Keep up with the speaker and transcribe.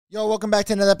Yo, welcome back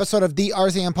to another episode of the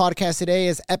RZM Podcast. Today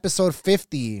is episode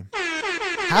 50.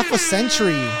 Half a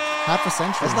century. That's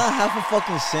not half a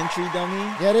fucking century, dummy.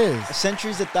 Yeah, it is. A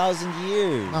century's 1,000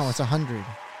 years. No, it's 100.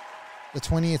 The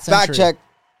 20th century.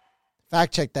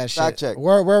 Fact check that shit. Fact check.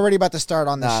 We're already about to start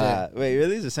on this shit. Wait,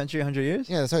 really? Is a century 100 years?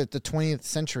 Yeah, that's right. The 20th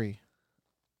century.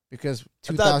 Because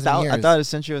 2,000 years. I thought a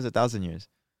century was 1,000 years.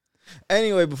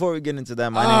 Anyway, before we get into that,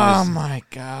 my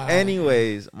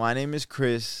name is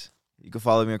Chris. You can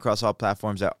follow me across all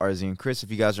platforms at RZ and Chris.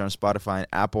 If you guys are on Spotify and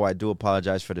Apple, I do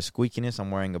apologize for the squeakiness. I'm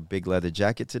wearing a big leather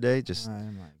jacket today. Just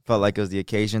felt like it was the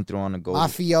occasion. Threw on a gold.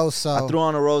 Mafioso. I threw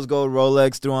on a rose gold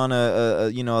Rolex. Threw on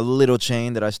a little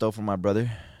chain that I stole from my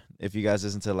brother. If you guys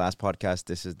listen to the last podcast,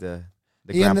 this is the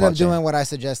he ended up doing what I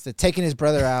suggested, taking his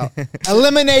brother out,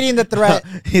 eliminating the threat.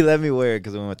 He let me wear it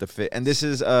because we went with the fit. And this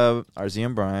is RZ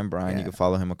and Brian. Brian, you can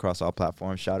follow him across all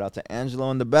platforms. Shout out to Angelo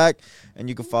in the back. And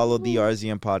you can follow the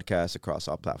RZM Podcast across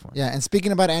all platforms. Yeah, and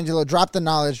speaking about Angelo, drop the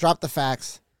knowledge, drop the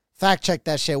facts. Fact check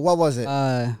that shit. What was it?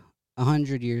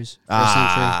 100 years. For a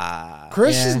century.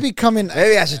 Chris is becoming...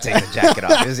 Maybe I should take the jacket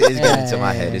off. It's getting to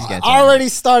my head. It's getting to already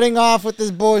starting off with this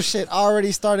bullshit.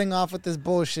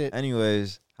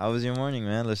 Anyways... How was your morning,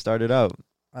 man? Let's start it out.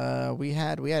 We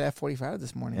had F.45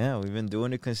 this morning. Yeah, we've been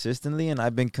doing it consistently, and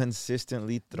I've been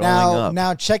consistently throwing up.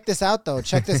 Now, check this out, though.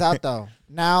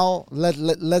 Now,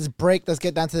 let's break. Let's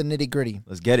get down to the nitty gritty.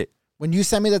 Let's get it. When you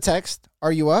sent me the text,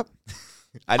 are you up?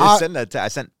 I didn't send that. I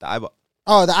sent the eyeball.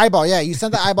 Oh, the eyeball. Yeah, you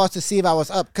sent the eyeballs to see if I was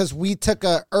up because we took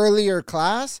a earlier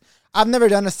class. I've never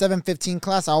done a 7:15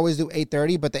 class. I always do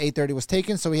 8:30, but the 8:30 was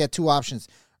taken, so we had two options: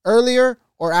 earlier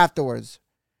or afterwards.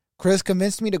 Chris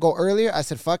convinced me to go earlier. I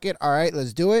said, fuck it. All right,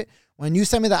 let's do it. When you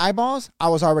sent me the eyeballs, I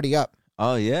was already up.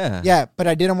 Oh, yeah. Yeah, but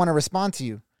I didn't want to respond to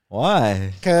you.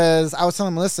 Why? Because I was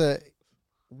telling Melissa,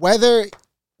 whether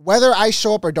I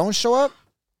show up or don't show up,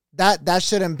 that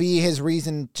shouldn't be his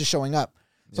reason to showing up.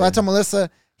 So I told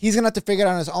Melissa, he's going to have to figure it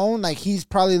out on his own. Like, he's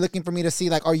probably looking for me to see,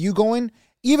 like, are you going?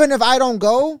 Even if I don't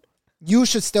go, you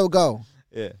should still go.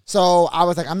 Yeah. So I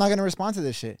was like, I'm not going to respond to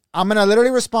this shit. I'm going to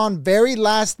literally respond very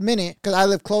last minute because I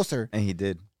live closer. And he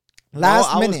did.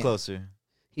 Last minute. I was closer.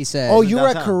 He said. Oh, you were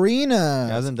at Karina.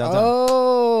 Yeah, I was in downtown.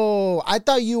 Oh, I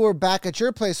thought you were back at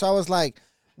your place. So I was like,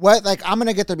 what? Like, I'm going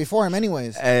to get there before him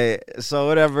anyways. Hey, so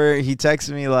whatever. He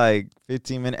texted me like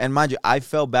 15 minutes. And mind you, I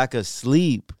fell back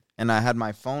asleep. And I had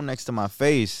my phone next to my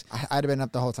face. I'd have been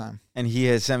up the whole time. And he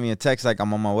had sent me a text like,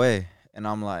 I'm on my way. And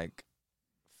I'm like,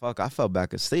 fuck, I fell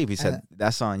back asleep. He said,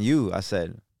 that's on you. I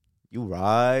said, you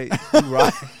right.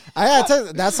 I had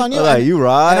to, that's on you. Like, you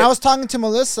right. And I was talking to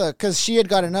Melissa because she had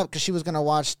gotten up because she was going to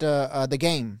watch the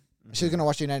game. She was going to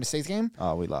watch the United States game.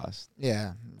 Oh, we lost.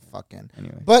 Yeah, fucking.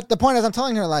 Anyway. But the point is, I'm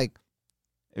telling her, like,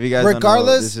 if you guys regardless, don't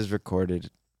know, this is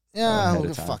recorded. Yeah,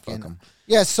 fucking.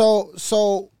 Yeah,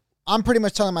 so I'm pretty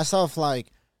much telling myself, like,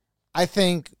 I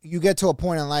think you get to a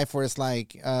point in life where it's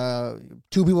like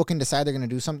two people can decide they're going to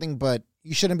do something, but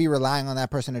you shouldn't be relying on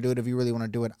that person to do it if you really want to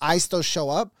do it. I still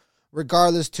show up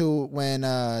regardless to when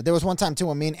there was one time too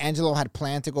when me and Angelo had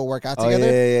planned to go work out together.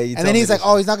 Yeah. And then he's like,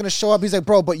 oh, he's not going to show up. He's like,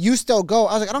 bro, but you still go.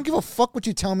 I was like, I don't give a fuck what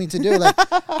you tell me to do. Like,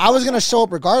 I was going to show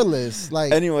up regardless.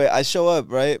 Like, anyway, I show up,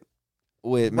 right?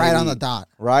 With right on the dot.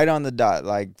 Right on the dot,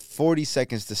 like 40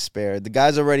 seconds to spare. The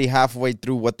guy's already halfway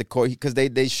through what the court, because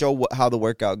they show how the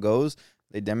workout goes.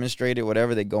 They demonstrate it,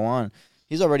 whatever, they go on.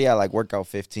 He's already at like workout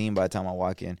 15 by the time I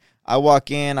walk in.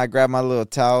 I grab my little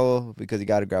towel, because you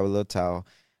got to grab a little towel,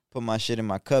 put my shit in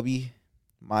my cubby,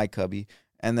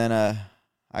 and then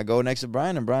I go next to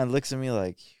Brian, and Brian looks at me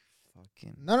like,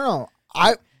 fucking. No.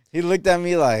 He looked at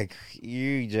me like,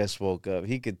 you just woke up.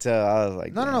 He could tell. I was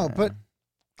like, no, but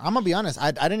I'm gonna be honest.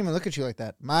 I didn't even look at you like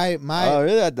that. Oh,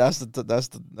 really? That's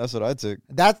what I took.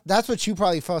 That's what you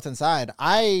probably felt inside.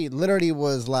 I literally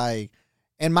was like,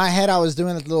 in my head, I was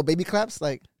doing like little baby claps,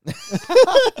 like.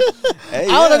 Hey,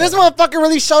 I was like, this motherfucker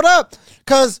really showed up,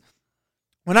 because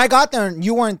when I got there and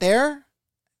you weren't there,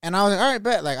 and I was like, all right,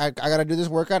 bet, like I gotta do this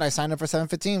workout. I signed up for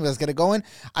 7:15. Let's get it going.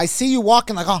 I see you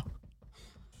walking like, oh.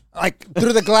 Like,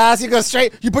 through the glass, you go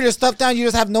straight, you put your stuff down, you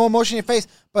just have no emotion in your face.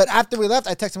 But after we left,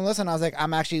 I texted Melissa, and I was like,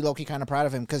 I'm actually low-key kind of proud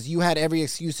of him, because you had every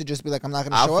excuse to just be like, I'm not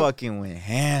going to show up. I fucking went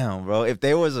ham, bro. If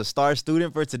there was a star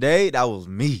student for today, that was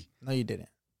me. No, you didn't.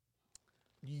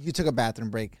 You took a bathroom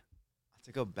break. I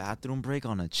took a bathroom break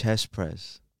on a chest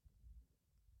press.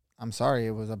 I'm sorry,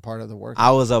 it was a part of the work.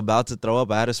 I was about to throw up.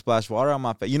 I had to splash water on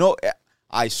my face. You know,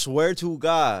 I swear to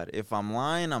God, if I'm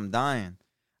lying, I'm dying.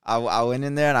 I went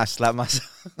in there and I slapped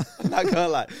myself. I'm not gonna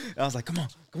lie. And I was like, come on,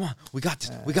 we got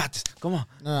this, come on.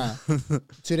 No.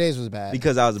 2 days was bad.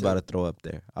 Because I was about to throw up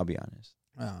there, I'll be honest.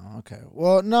 Oh, okay.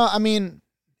 Well, no, I mean,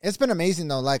 It's been amazing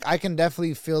though. Like I can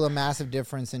definitely feel a massive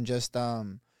difference in just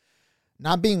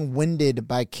not being winded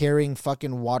by carrying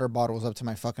fucking water bottles up to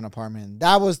my fucking apartment.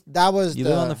 That was You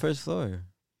live on the first floor.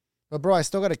 But bro, I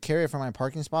still got to carry it from my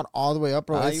parking spot all the way up,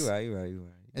 bro. You right.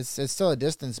 It's still a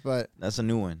distance, but That's a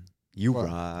new one. You What?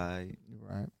 right.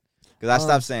 right. Because I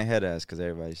stopped saying head ass because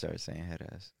everybody started saying head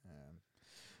ass.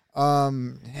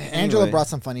 Angela brought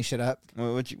some funny shit up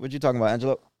What you talking about,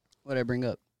 Angela? What did I bring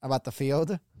up? about the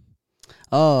field.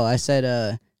 Oh, I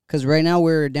said, because right now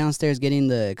we're downstairs getting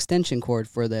the extension cord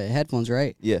for the headphones,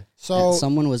 right? Yeah. So And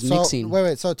someone was mixing.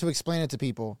 Wait. So to explain it to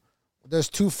people, there's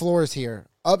 2 floors here.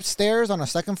 Upstairs on the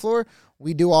second floor,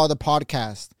 we do all the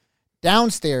podcasts.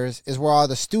 Downstairs is where all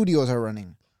the studios are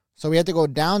running. So we have to go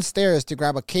downstairs to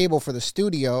grab a cable for the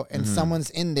studio, and someone's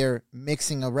in there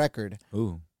mixing a record.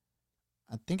 Ooh.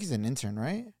 I think he's an intern,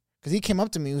 right? Because he came up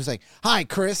to me, he was like, "Hi,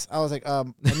 Chris." I was like,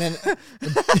 and then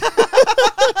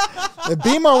the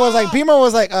Beamer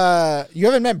was like, "You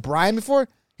haven't met Brian before?"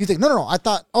 He's like, No. I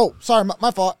thought, oh, sorry, my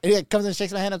fault. And he like, comes and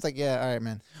shakes my hand. I was like, yeah, all right,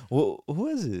 man. Well, who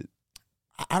is it?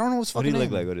 I don't know what's fucking What name.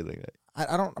 do you look like?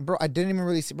 I don't, bro. I didn't even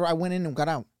really see, bro. I went in and got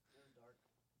out.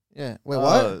 Yeah. Wait,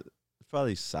 what? It's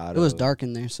probably Sato. It was dark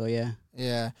in there, so yeah.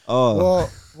 Yeah. Oh.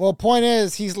 Well. Point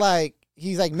is, he's like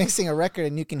mixing a record,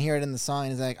 and you can hear it in the song.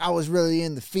 He's like, I was really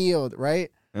in the field, right?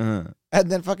 Uh-huh.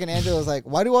 And then fucking Angela was like,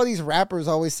 why do all these rappers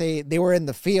always say they were in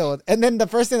the field? And then the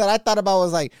first thing that I thought about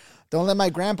was like, don't let my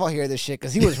grandpa hear this shit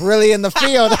because he was really in the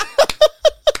field.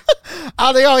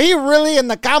 I was like, oh, he really in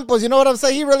the campos. You know what I'm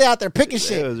saying? He really out there picking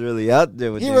shit. It was really out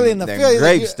there with He really in the field.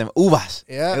 grapes, them uvas.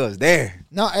 Yeah. It was there.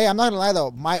 No, hey, I'm not going to lie,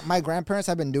 though. My grandparents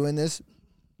have been doing this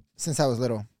since I was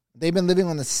little. They've been living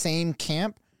on the same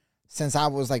camp since I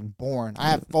was, like, born. I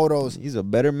have photos. He's a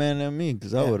better man than me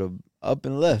because I would have up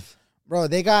and left. Bro,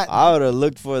 they got... I would have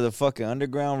looked for the fucking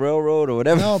Underground Railroad or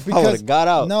whatever. No, I would because have got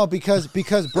out. No, because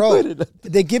bro,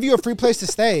 they give you a free place to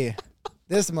stay.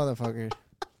 This motherfucker.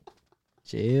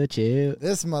 Chill.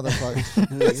 This motherfucker.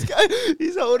 This guy,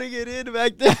 he's holding it in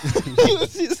back there. He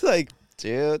was just like,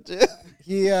 chill.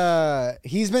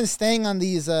 He's been staying on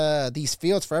these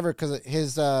fields forever because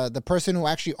his the person who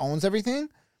actually owns everything,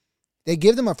 they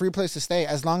give them a free place to stay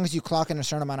as long as you clock in a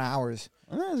certain amount of hours.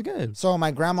 Oh, that's good. So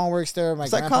my grandma works there.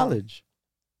 It's like college.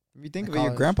 If you think of it,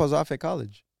 your grandpa's off at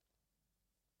college.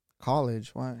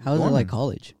 College? Why? How is it like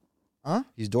college? Huh?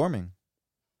 He's dorming.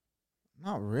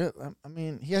 Not real. I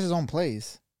mean, he has his own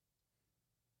place.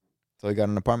 So he got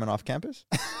an apartment off campus?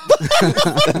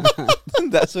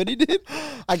 That's what he did?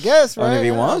 I guess, right? I mean, if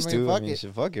he wants I mean, to. fuck He it.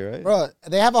 should fuck it, right? Bro,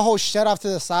 they have a whole shed off to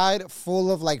the side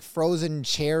full of like frozen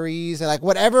cherries and like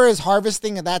whatever is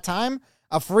harvesting at that time,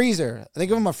 a freezer. They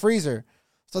give them a freezer.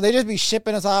 So they just be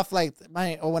shipping us off like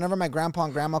whenever my grandpa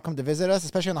and grandma come to visit us,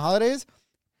 especially on the holidays.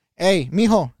 Hey,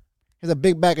 mijo, here's a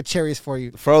big bag of cherries for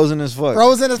you. Frozen as fuck.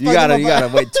 Frozen as fuck. You gotta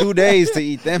wait 2 days to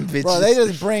eat them bitches. Bro, they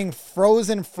just bring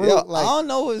frozen fruit. Yo, like, I don't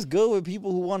know what's good with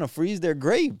people who want to freeze their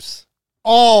grapes.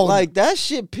 oh, Like, that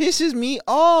shit pisses me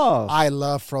off. I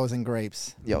love frozen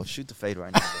grapes. Yo, shoot the fade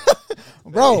right now.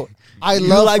 Bro, I You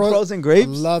love like frozen grapes?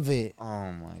 Love it.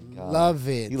 Oh, my God. Love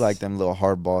it. You like them little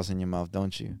hard balls in your mouth,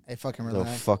 don't you? Hey, fucking Little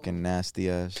relax. fucking nasty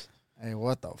ass. Hey,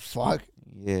 what the fuck?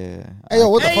 Yeah. Hey, yo,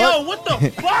 what the fuck? Yo, what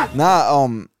the fuck? Nah,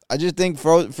 I just think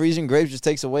freezing grapes just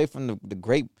takes away from the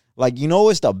grape. Like, you know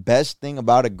what's the best thing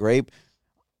about a grape?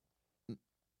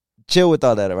 Chill with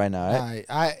all that right now,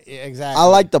 right? Exactly. I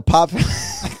like the pop.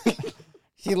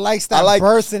 He likes that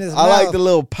burst in his mouth. I like the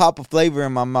little pop of flavor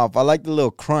in my mouth. I like the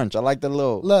little crunch. I like the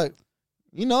little, Look,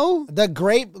 you know, the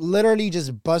grape literally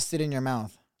just busted in your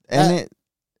mouth. and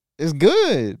it's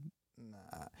good.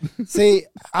 See,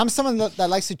 I'm someone that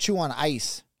likes to chew on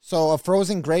ice. So a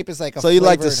frozen grape is like a So you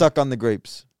like to flavored- suck on the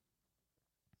grapes?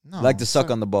 No, You like to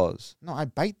suck on the balls? No, I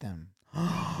bite them.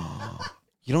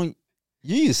 You don't.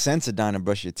 You use Sensodyne to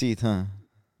brush your teeth, huh?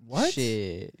 What?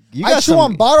 Shit. You I chew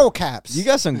on bottle caps. You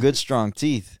got some good strong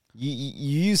teeth. You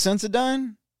use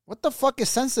Sensodyne? What the fuck is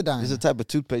Sensodyne? It's a type of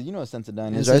toothpaste. You know what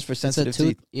Sensodyne is, right? It's for sensitive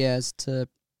teeth. Yeah, it's to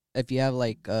if you have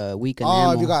like weak Oh,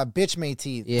 enamel. if you got bitch made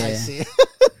teeth. I Yeah. see.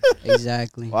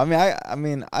 Exactly. Well, I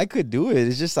mean, I could do it.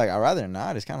 It's just like I'd rather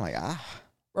not. It's kind of like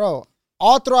Bro,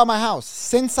 all throughout my house,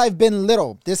 since I've been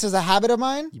little, this is a habit of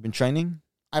mine. You've been training.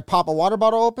 I pop a water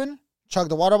bottle open, chug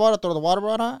the water bottle, throw the water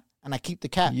bottle out, and I keep the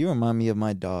cap. You remind me of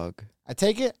my dog. I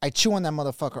take it, I chew on that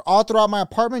motherfucker. All throughout my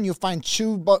apartment, you'll find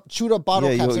chewed up bottle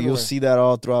caps you'll everywhere. see that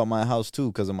all throughout my house too,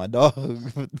 because of my dog.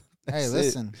 Hey, That's it.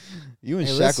 listen. You and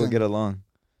Hey, Shaq listen. will get along.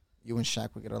 You and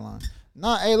Shaq will get along.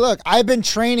 No, hey, look, I've been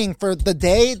training for the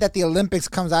day that the Olympics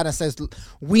comes out and says,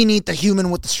 we need the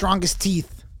human with the strongest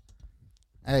teeth.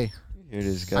 Hey, Here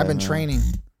this guy. I've been man. training.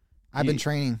 I've been You-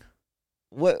 training.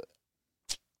 What?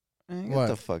 Man, get What?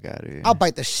 the fuck out of here. I'll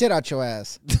bite the shit out your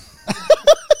ass.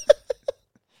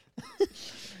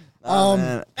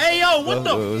 Man. Hey yo, what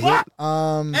the fuck?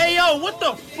 Hey yo, what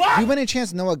the fuck? Do you by any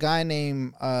chance know a guy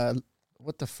named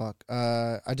what the fuck?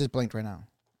 I just blanked right now.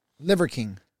 Liver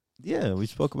King. Yeah, we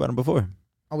spoke about him before.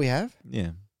 Oh, we have? Yeah.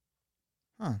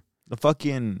 Huh. The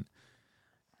fucking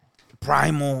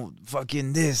primal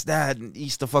fucking this, that, and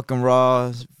eats the fucking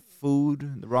raw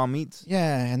food, the raw meats.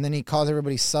 Yeah, and then he calls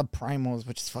everybody subprimals,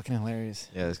 which is fucking hilarious.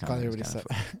 Yeah, that's Calls kind everybody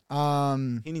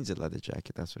of He needs a leather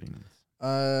jacket. That's what he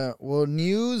needs. Well,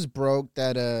 news broke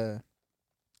that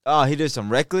Oh, he did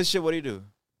some reckless shit. What do you do?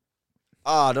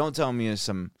 Oh, don't tell me it's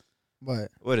some.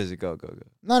 What is it? Go.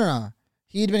 No.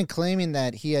 He'd been claiming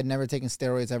that he had never taken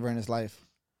steroids ever in his life,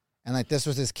 and like this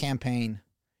was his campaign,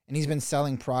 and he's been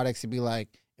selling products to be like,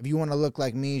 if you want to look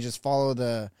like me, just follow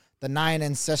the 9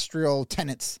 ancestral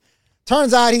tenets.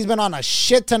 Turns out he's been on a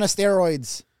shit ton of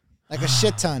steroids, like a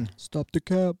shit ton. Stop the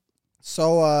cap.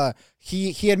 So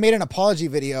he had made an apology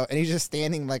video, and he's just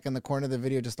standing like in the corner of the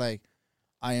video, just like,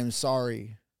 I am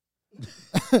sorry.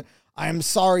 I am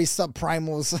sorry,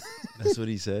 subprimals. That's what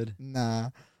he said. Nah.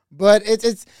 But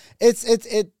it's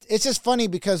just funny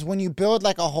because when you build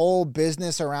like a whole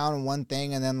business around one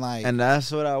thing and then like, And that's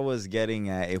what I was getting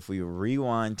at. If we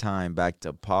rewind time back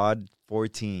to Pod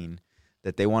 14,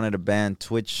 that they wanted to ban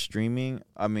Twitch streaming.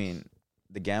 I mean,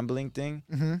 the gambling thing.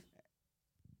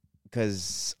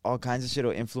 Because all kinds of shit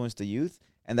will influence the youth.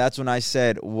 And that's when I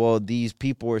said, well, these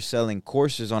people are selling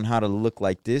courses on how to look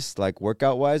like this, like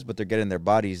workout-wise, but they're getting their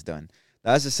bodies done.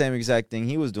 That's the same exact thing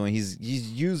he was doing. He's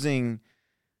using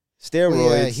steroids.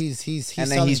 well, yeah, he's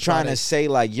and then he's trying to say,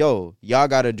 like, yo, y'all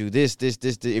got to do this,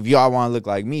 if y'all want to look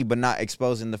like me, but not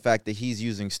exposing the fact that he's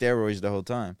using steroids the whole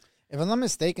time. If I'm not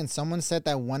mistaken, someone said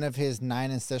that one of his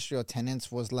 9 ancestral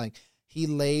tenets was like, he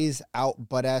lays out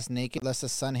butt-ass naked, lets the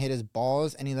sun hit his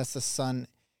balls, and he lets the sun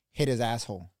hit his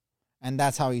asshole. And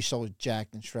that's how he's so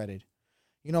jacked and shredded.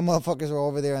 You know, motherfuckers are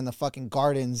over there in the fucking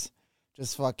gardens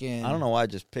just fucking... I don't know why I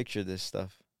just picture this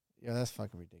stuff. Yeah, that's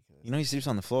fucking ridiculous. You know he sleeps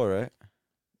on the floor, right?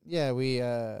 Yeah,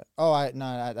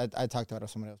 I talked about it with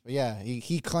somebody else. But yeah,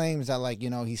 he claims that, like, you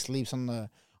know, he sleeps on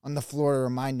the floor to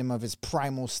remind him of his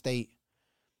primal state.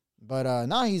 But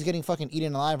no, he's getting fucking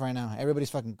eaten alive right now.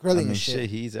 Everybody's fucking grilling his shit.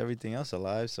 He eats everything else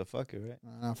alive, so fuck it, right?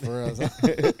 No, for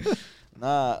real.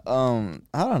 Nah,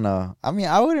 I don't know. I mean,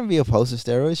 I wouldn't be opposed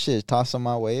to steroids. Shit, toss them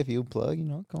my way if you plug, you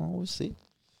know, come on, we'll see.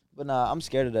 But nah, I'm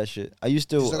scared of that shit. I used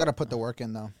to. You still gotta put the work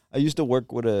in though. I used to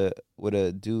work with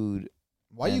a dude.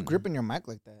 Why are you gripping your mic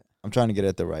like that? I'm trying to get it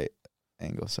at the right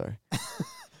angle, sorry.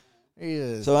 He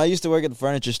is. So I used to work at the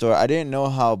furniture store. I didn't know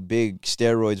how big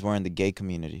steroids were in the gay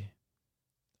community.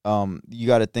 You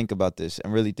got to think about this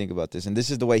and really think about this. And this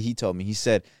is the way he told me. He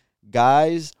said,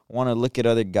 guys want to look at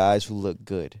other guys who look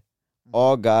good.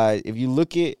 All guys, if you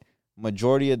look at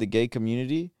majority of the gay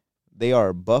community, they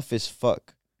are buff as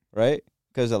fuck, right?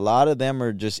 Because a lot of them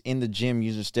are just in the gym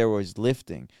using steroids,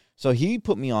 lifting. So he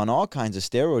put me on all kinds of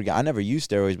steroids. I never used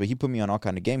steroids, but he put me on all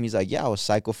kind of game. He's like, yeah, I was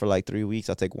cycle for like 3 weeks.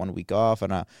 I'll take 1 week off,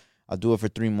 and I'll do it for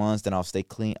 3 months. Then I'll stay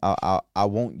clean. I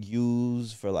won't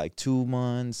use for like 2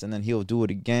 months, and then he'll do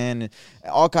it again.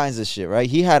 All kinds of shit, right?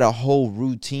 He had a whole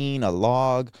routine, a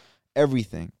log,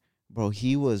 everything. Bro,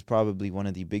 he was probably one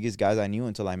of the biggest guys I knew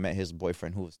until I met his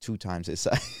boyfriend, who was 2 times his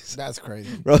size. That's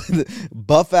crazy. Bro,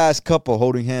 buff-ass couple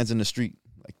holding hands in the street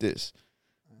like this.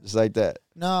 Just like that.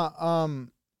 No,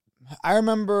 I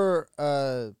remember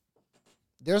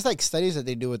there's like studies that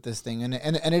they do with this thing, and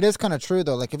it is kind of true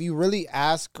though. Like if you really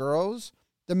ask girls,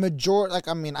 the majority, like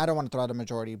I mean, I don't want to throw out a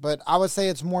majority, but I would say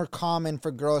it's more common for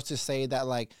girls to say that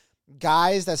like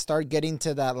guys that start getting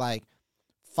to that like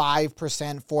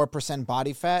 5%, 4%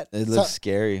 body fat. It looks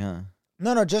scary, huh?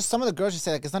 No, just some of the girls just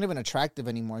say like it's not even attractive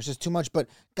anymore. It's just too much. But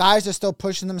guys are still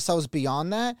pushing themselves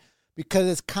beyond that because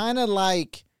it's kind of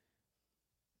like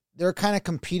they're kind of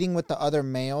competing with the other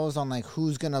males on like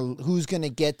who's gonna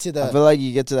get to the. I feel like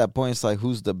you get to that point. It's like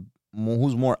who's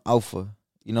more alpha,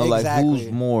 you know, Exactly. like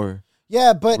who's more.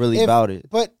 Yeah, but really about it.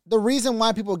 But the reason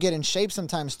why people get in shape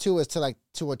sometimes too is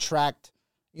to attract,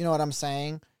 you know what I'm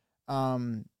saying,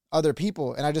 other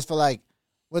people. And I just feel like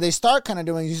what they start kind of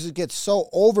doing is just get so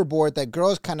overboard that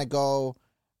girls kind of go,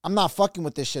 I'm not fucking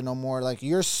with this shit no more. Like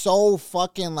you're so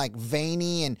fucking like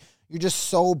veiny and you're just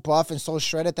so buff and so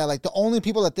shredded that like the only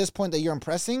people at this point that you're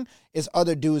impressing is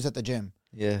other dudes at the gym.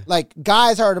 Yeah. Like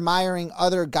guys are admiring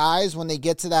other guys when they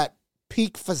get to that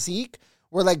peak physique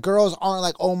where like girls aren't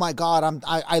like, oh my God,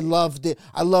 I love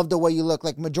the way you look.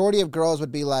 Like majority of girls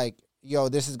would be like, yo,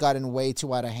 this has gotten way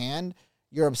too out of hand.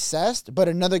 You're obsessed. But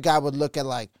another guy would look at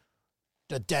like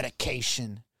the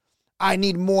dedication. I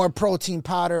need more protein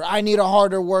powder. I need a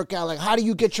harder workout. Like, how do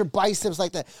you get your biceps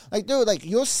like that? Like, dude, like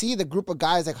you'll see the group of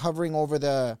guys like hovering over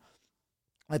the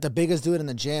biggest dude in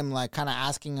the gym, like kind of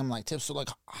asking him like tips. So like,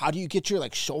 how do you get your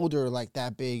like shoulder like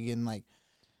that big? And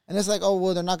it's like, oh,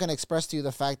 well, they're not going to express to you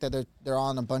the fact that they're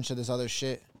on a bunch of this other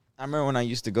shit. I remember when I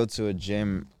used to go to a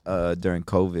gym during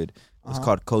COVID. It was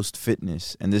called Coast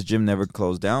Fitness. And this gym never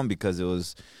closed down because it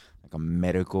was like a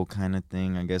medical kind of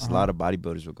thing. I guess a lot of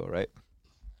bodybuilders would go, right?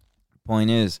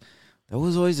 Point is, there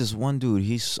was always this one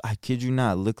dude. I kid you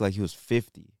not, looked like he was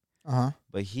 50.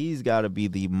 But he's got to be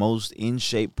the most in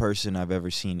shape person I've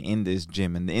ever seen in this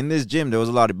gym. And in this gym, there was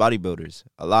a lot of bodybuilders,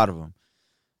 a lot of them.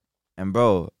 And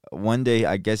bro, one day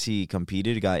I guess he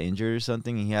competed, got injured or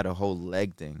something, and he had a whole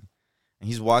leg thing. And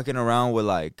he's walking around with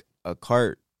like a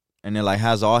cart, and it like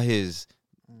has all his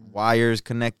wires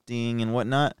connecting and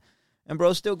whatnot. And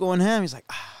bro's still going ham. He's like,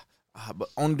 but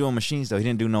only doing machines though. He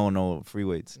didn't do no free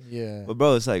weights. Yeah. But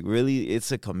bro, it's like really,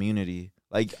 it's a community.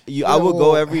 Like I will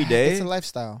go every day. It's a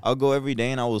lifestyle. I'll go every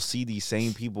day and I will see these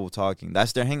same people talking.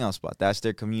 That's their hangout spot. That's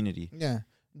their community. Yeah.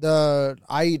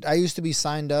 I used to be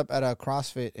signed up at a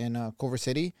CrossFit in Culver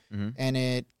City, and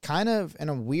it kind of in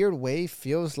a weird way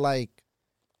feels like,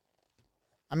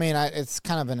 I mean, it's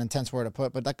kind of an intense word to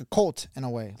put, but like a cult in a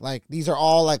way. Like these are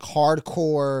all like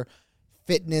hardcore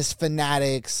fitness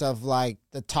fanatics of like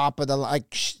the top of the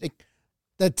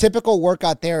the typical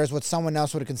workout there is what someone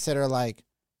else would consider like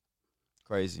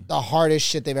crazy, the hardest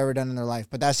shit they've ever done in their life.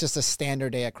 But that's just a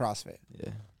standard day at CrossFit.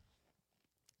 Yeah.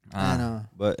 I know.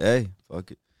 But hey,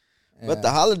 fuck it. Yeah. But the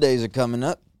holidays are coming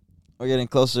up. We're getting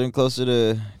closer and closer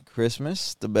to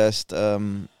Christmas, the best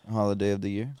holiday of the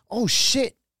year. Oh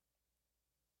shit.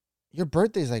 Your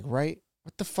birthday's like right.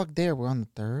 What the fuck day? We're on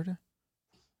the 3rd?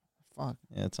 Fuck.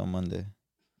 Yeah, it's on Monday.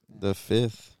 The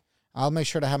 5th. I'll make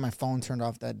sure to have my phone turned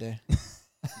off that day.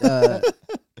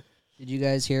 Did you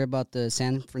guys hear about the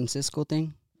San Francisco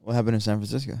thing? What happened in San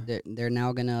Francisco? They're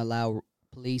now going to allow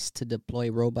police to deploy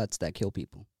robots that kill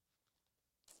people.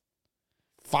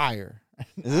 Fire.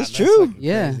 Is this true?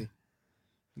 Yeah. Crazy.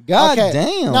 God Okay.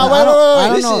 damn. No, wait. I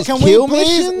don't This know. is Can kill we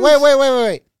please missions?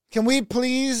 wait. Can we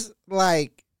please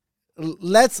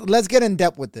let's get in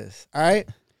depth with this, all right?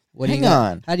 What do Hang you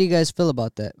got? on. How do you guys feel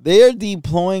about that? They're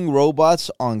deploying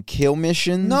robots on kill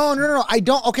missions? No. I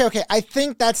don't. Okay. I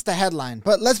think that's the headline.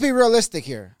 But let's be realistic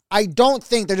here. I don't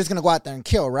think they're just going to go out there and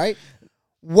kill, right?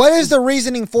 What is the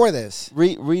reasoning for this?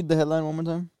 Read the headline one more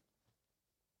time.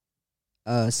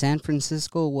 San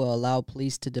Francisco will allow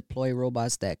police to deploy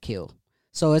robots that kill.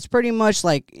 So it's pretty much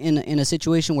like in a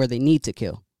situation where they need to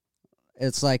kill.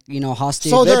 It's like,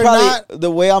 hostage. So they're probably, not- the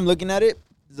way I'm looking at it,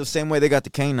 the same way they got the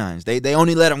canines. They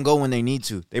only let them go when they need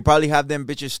to. They probably have them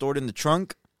bitches stored in the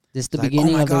trunk. This is the It's like,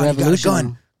 beginning oh my of the God, revolution. He got a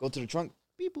gun. Go to the trunk.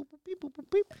 Beep, boop, boop, beep, boop, boop,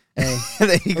 beep. Hey. And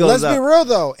then he But goes let's out. be real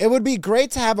though. It would be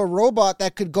great to have a robot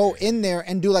that could go in there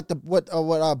and do like what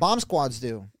bomb squads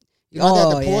do. You know, they have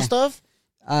to pull yeah. stuff.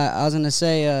 I was gonna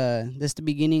say, this is the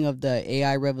beginning of the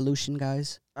AI revolution,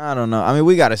 guys. I don't know. I mean,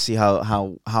 we got to see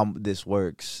how this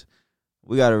works.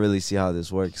 We got to really see how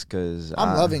this works because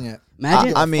I'm loving it.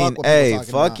 Imagine, I mean, Fuck what hey, people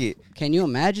talking fuck about. it. can you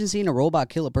imagine seeing a robot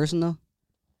kill a person though?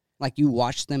 Like you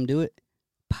watch them do it.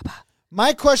 Papa.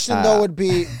 My question though would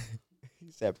be,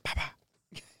 He said, Papa.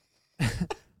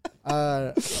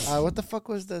 what the fuck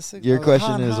was this? Your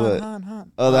question is what?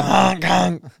 Han. Oh, the Hong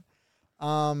Kong.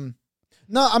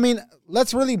 No, I mean,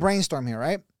 let's really brainstorm here,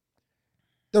 right?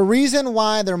 The reason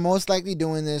why they're most likely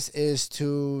doing this is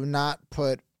to not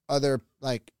put other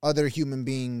human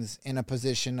beings in a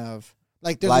position of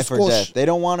like there's Life a or school death. They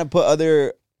don't want to put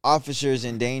other officers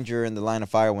in danger in the line of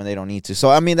fire when they don't need to. So,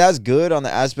 I mean, that's good on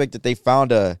the aspect that they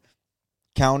found a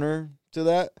counter to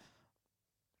that.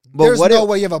 But There's what no if,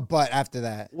 way you have a butt after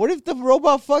that. what if the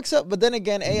robot fucks up? But then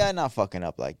again, AI not fucking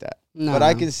up like that. No. But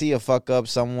I can see a fuck up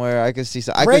somewhere. I can see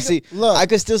some, Look, I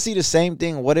could still see the same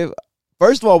thing. What if?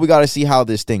 First of all, we got to see how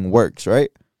this thing works, right?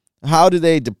 How do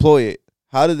they deploy it?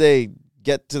 How do they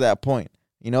get to that point?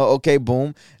 Okay,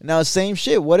 boom. Now, same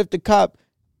shit. What if the cop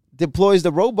deploys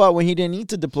the robot when he didn't need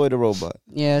to deploy the robot?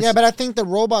 Yes. yeah, but I think the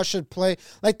robot should play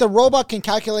like the robot can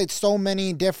calculate so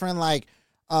many different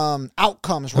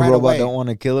outcomes The right robot away. don't want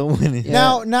to kill him when he,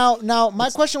 Yeah. Now, my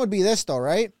question would be this though,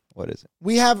 right? What is it?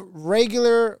 We have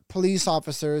regular police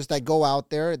officers that go out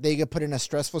there, they get put in a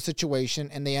stressful situation,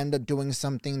 and they end up doing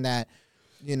something that,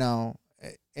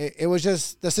 it was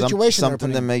just the situation.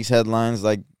 Something that makes headlines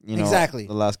like, Exactly.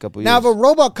 the last couple of Now, if years. a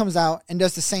robot comes out and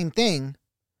does the same thing,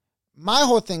 my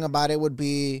whole thing about it would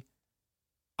be,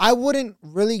 I wouldn't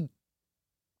really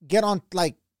get on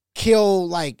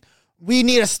we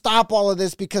need to stop all of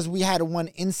this because we had one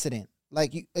incident.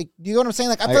 Like you know what I'm saying?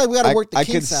 Like I feel like we got to work the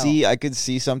kinks out. I could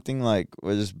see something like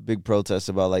where there's big protests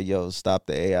about like, yo, stop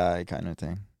the AI kind of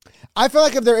thing. I feel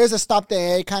like if there is a stop the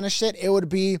AI kind of shit, it would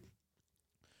be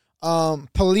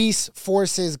police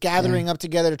forces gathering up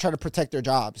together to try to protect their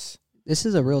jobs. This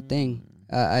is a real thing.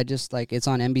 I just like it's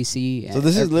on NBC. So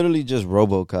this is literally just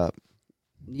RoboCop.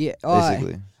 Yeah,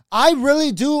 basically. I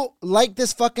really do like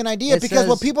this fucking idea because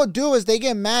what people do is they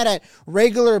get mad at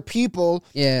regular people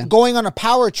going on a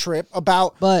power trip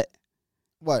about but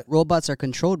what robots are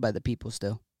controlled by the people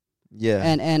still. Yeah.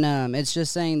 And it's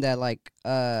just saying that like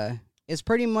it's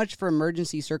pretty much for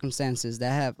emergency circumstances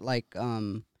that have like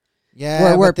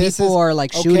where people are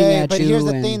like shooting at but you. Here's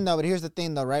the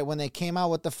thing though, right? When they came out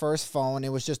with the first phone, it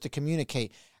was just to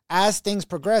communicate. As things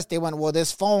progressed, they went, well,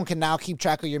 this phone can now keep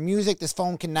track of your music. This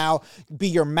phone can now be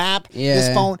your map. Yeah.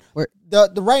 This phone,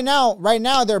 right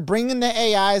now, they're bringing the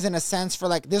AIs in a sense for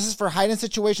like, this is for hiding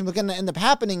situations. What's going to end up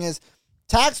happening is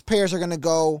taxpayers are going to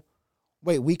go,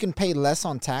 wait, we can pay less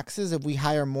on taxes if we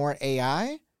hire more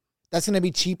AI? That's going to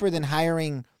be cheaper than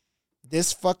hiring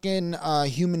this fucking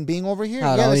human being over here?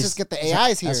 Let's just get the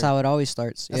AIs here. That's how it always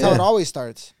starts. That's how it always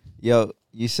starts. Yo,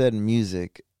 you said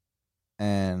music.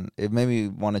 And it made me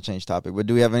want to change topic. But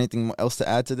do we have anything else to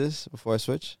add to this before I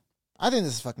switch? I think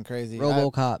this is fucking crazy.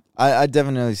 RoboCop. I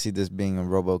definitely see this being a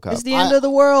RoboCop. It's the end of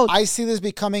the world. I see this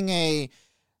becoming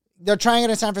they're trying it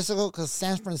in San Francisco because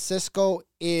San Francisco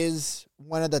is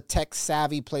one of the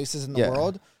tech-savvy places in the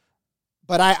world.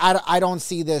 But I don't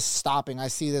see this stopping. I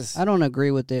see this. I don't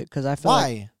agree with it because I feel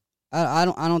like I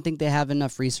don't think they have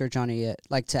enough research on it yet,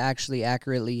 like to actually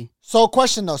accurately. So,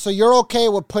 question though. So you're okay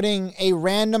with putting a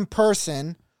random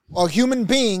person or human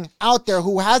being out there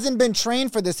who hasn't been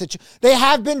trained for this situation? They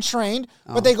have been trained,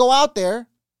 but they go out there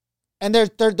and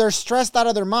they're stressed out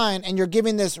of their mind, and you're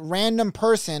giving this random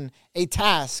person a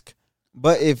task.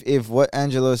 But if what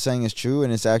Angelo is saying is true,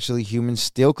 and it's actually humans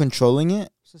still controlling it,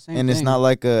 it's not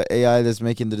like a AI that's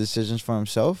making the decisions for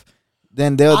himself,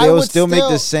 then they'll still make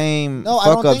the same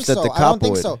fuck-ups that the cop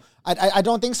would. I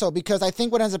don't think so, because I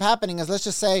think what ends up happening is, let's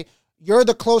just say you're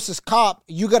the closest cop,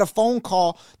 you get a phone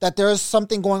call that there's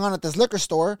something going on at this liquor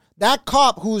store. That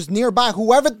cop who's nearby,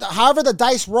 however the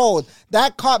dice rolled,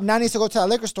 that cop now needs to go to that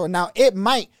liquor store. Now, it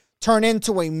might turn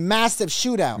into a massive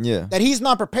shootout that he's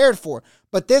not prepared for.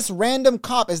 But this random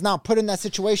cop is now put in that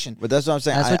situation. But that's what I'm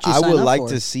saying. I would like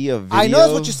to see a video. I know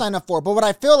that's what you sign up for. But what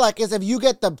I feel like is if you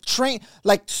get the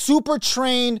super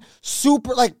trained,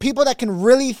 like people that can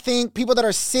really think, people that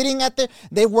are sitting at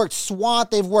they've worked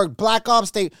SWAT, they've worked Black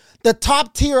Ops, the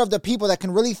top tier of the people that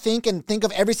can really think and think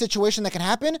of every situation that can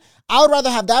happen. I would rather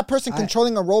have that person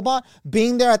controlling a robot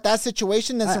being there at that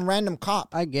situation than some random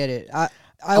cop. I get it.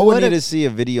 I would need to see a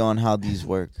video on how these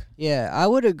work. Yeah, I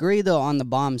would agree, though, on the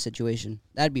bomb situation.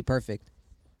 That'd be perfect.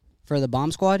 For the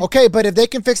bomb squad? Okay, but if they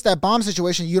can fix that bomb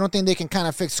situation, you don't think they can kind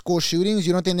of fix school shootings?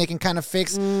 You don't think they can kind of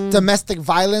fix domestic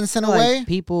violence in a way?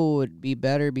 People would be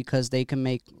better because they can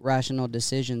make rational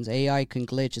decisions. AI can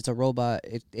glitch. It's a robot.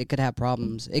 It could have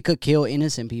problems. It could kill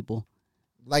innocent people.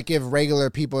 Like if regular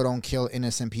people don't kill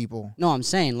innocent people. No, I'm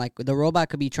saying, like, the robot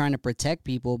could be trying to protect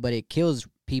people, but it kills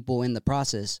people in the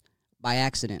process. By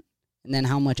accident, and then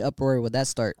how much uproar would that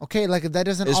start? Okay, like that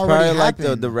doesn't. It's already probably happen.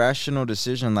 like the rational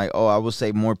decision, like, oh, I will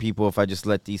save more people if I just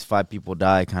let these 5 people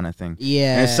die, kind of thing.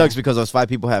 Yeah, and it sucks because those 5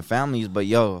 people have families, but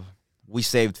yo, we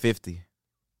saved 50.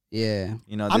 Yeah,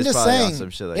 you know, I'm just saying, some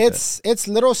shit like it's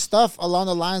little stuff along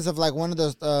the lines of like one of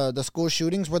the school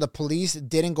shootings where the police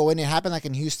didn't go in. It happened like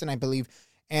in Houston, I believe,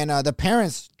 and the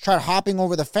parents tried hopping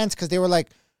over the fence because they were like,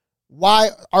 why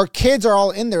our kids are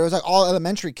all in there? It was like all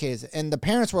elementary kids. And the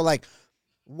parents were like,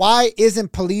 why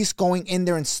isn't police going in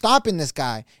there and stopping this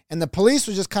guy? And the police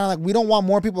was just kind of like, we don't want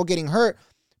more people getting hurt.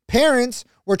 Parents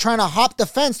were trying to hop the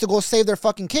fence to go save their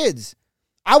fucking kids.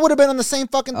 I would have been on the same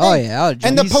fucking thing. Oh, yeah.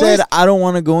 And the police said, I don't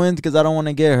want to go in because I don't want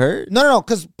to get hurt. No.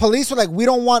 Because police were like, we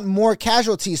don't want more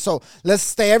casualties. So let's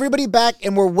stay everybody back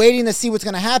and we're waiting to see what's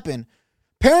going to happen.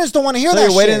 Parents don't want to hear that shit.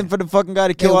 They're waiting for the fucking guy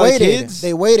to kill all the kids?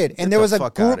 They waited. And there was a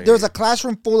group, there was a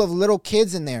classroom full of little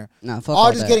kids in there.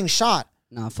 All just getting shot.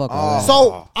 Nah, fuck all that.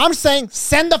 So I'm saying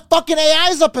send the fucking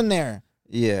AIs up in there.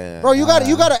 Yeah. Bro, you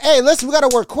gotta, hey, listen, we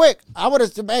gotta work quick. I would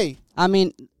have, hey. I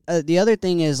mean, the other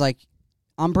thing is like,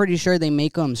 I'm pretty sure they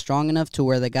make them strong enough to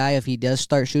where the guy, if he does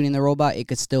start shooting the robot, it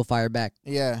could still fire back.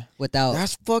 Yeah. Without.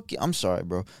 That's fucking, I'm sorry,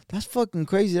 bro. That's fucking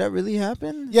crazy. That really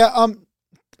happened? Yeah,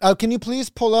 can you please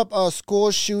pull up a school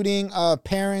shooting?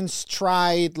 Parents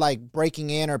tried like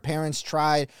breaking in, or parents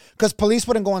tried because police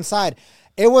wouldn't go inside.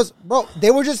 It was, bro.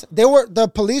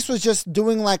 The police was just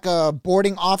doing like a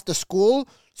boarding off the school,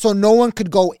 so no one could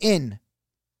go in.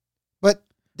 But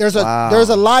there's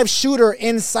a live shooter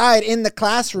inside in the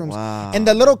classrooms. Wow. And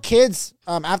the little kids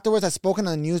afterwards had spoken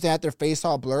on the news. They had their face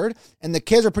all blurred. And the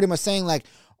kids were pretty much saying like,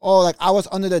 oh, like I was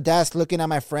under the desk looking at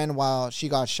my friend while she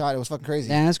got shot. It was fucking crazy.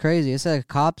 Yeah, that's crazy. It said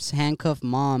cops handcuffed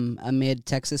mom amid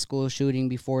Texas school shooting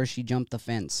before she jumped the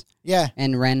fence. Yeah.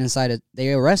 And ran inside it.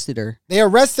 They arrested her. They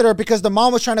arrested her because the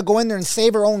mom was trying to go in there and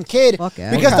save her own kid. Fuck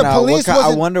yeah. Because the police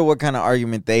I wonder what kind of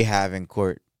argument they have in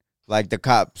court. Like the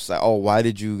cops, like, oh, why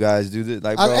did you guys do this?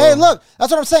 Like, bro. Hey, look, that's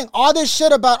what I'm saying. All this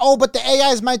shit about, oh, but the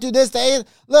AIs might do this. The AI,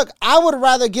 look, I would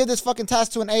rather give this fucking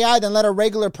task to an AI than let a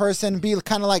regular person be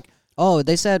kind of like. Oh,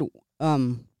 they said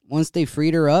once they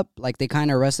freed her up, like they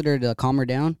kind of arrested her to calm her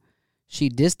down, she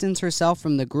distanced herself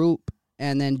from the group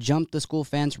and then jumped the school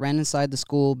fence, ran inside the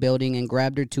school building, and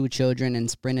grabbed her 2 children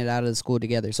and sprinted out of the school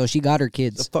together. So she got her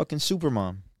kids. The fucking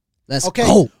supermom. Let's okay.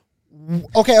 go.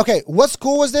 Okay. What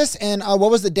school was this, and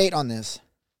what was the date on this?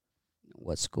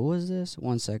 What school is this?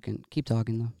 1 second. Keep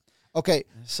talking though. Okay,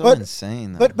 So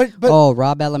insane. Though. But oh,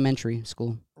 Robb Elementary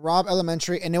School. Robb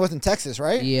Elementary, and it was in Texas,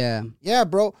 right? Yeah. Yeah,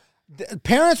 bro.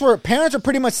 Parents were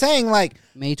pretty much saying like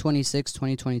May 26,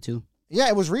 2022. Yeah,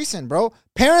 it was recent, bro.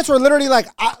 Parents were literally like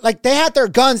they had their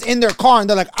guns in their car, and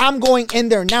they're like, "I'm going in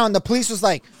there now," and the police was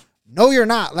like, "No, you're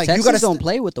not." Like, Texas you gotta don't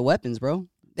play with the weapons, bro.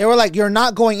 They were like, "You're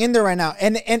not going in there right now,"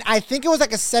 and I think it was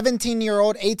like a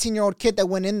 17-year-old, 18-year-old kid that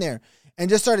went in there and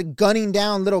just started gunning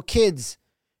down little kids.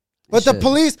 But the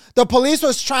police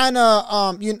was trying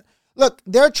to look,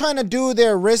 they're trying to do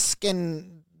their risk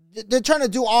and they're trying to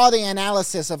do all the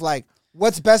analysis of like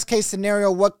what's best case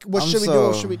scenario, what should we do,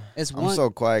 what should we. I'm so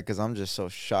quiet because I'm just so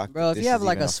shocked, bro. If you have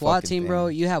like a SWAT team, bro,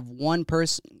 you have one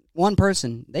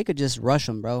person, they could just rush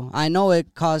them, bro. I know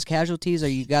it caused casualties, or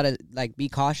you gotta like be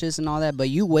cautious and all that, but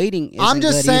you waiting. I'm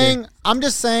just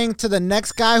saying to the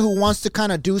next guy who wants to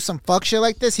kind of do some fuck shit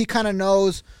like this, he kind of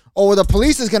knows. Oh, the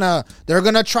police they're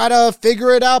gonna try to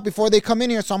figure it out before they come in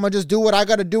here. So I'm gonna just do what I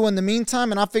gotta do in the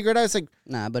meantime, and I'll figure it out. It's like,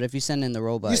 nah, but if you send in the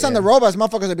robot, the robots,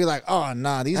 motherfuckers would be like, oh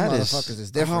nah, these motherfuckers is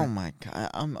different. Oh my god,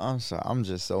 I'm sorry, I'm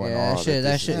just so in yeah, awe.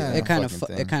 That shit, it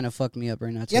kind of fucked me up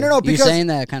right now. Too. Yeah, no, because you saying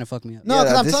that kind of fucked me up. No,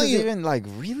 because I'm telling you, even like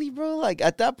really, bro. Like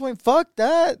at that point, fuck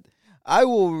that. I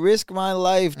will risk my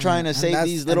life trying to save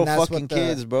these little fucking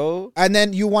kids, bro. And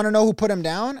then you want to know who put him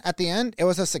down at the end? It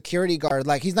was a security guard.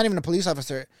 Like he's not even a police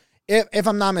officer. If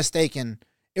I'm not mistaken,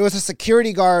 it was a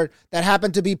security guard that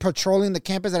happened to be patrolling the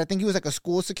campus. And I think he was like a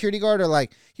school security guard, or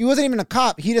like he wasn't even a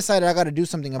cop. He decided I got to do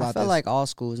something about this. I feel like all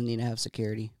schools need to have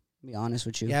security. To be honest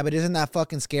with you. Yeah, but isn't that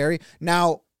fucking scary?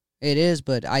 Now it is,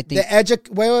 but I think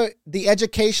the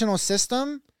educational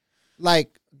system,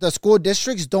 like the school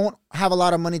districts, don't have a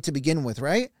lot of money to begin with,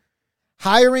 right?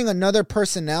 Hiring another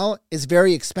personnel is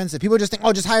very expensive. People just think,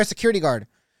 oh, just hire a security guard.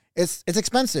 It's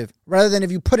expensive, rather than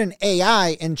if you put an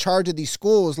AI in charge of these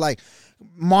schools, like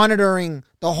monitoring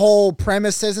the whole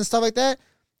premises and stuff like that.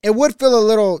 It would feel a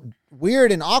little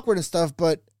weird and awkward and stuff,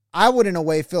 but I would in a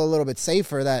way feel a little bit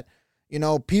safer that,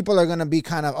 people are going to be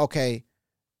kind of, okay,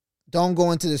 don't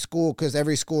go into the school because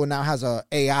every school now has a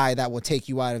AI that will take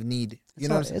you out of need.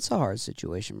 It's a hard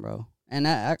situation, bro. And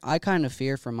I kind of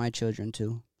fear for my children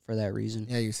too, for that reason.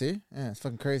 Yeah, you see? Yeah, it's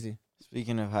fucking crazy.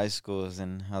 Speaking of high schools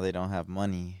and how they don't have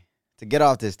money, to get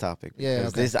off this topic,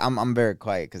 because okay. I'm very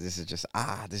quiet because this is just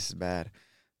this is bad.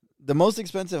 The most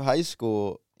expensive high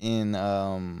school in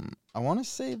I want to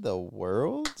say the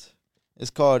world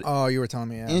is called. Oh, you were telling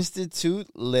me. Yeah. Institut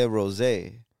Le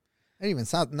Rosé. It even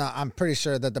sounds. No, I'm pretty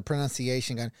sure that the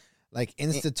pronunciation got like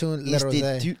Institut Le Rosé.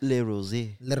 Institut Le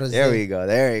Rosé. Le Rosé. There we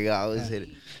go. I was hit it.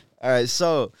 All right,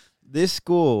 so this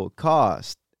school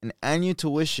cost an annual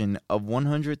tuition of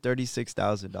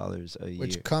 $136,000 a year,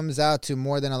 which comes out to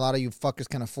more than a lot of you fuckers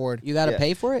can afford. You got to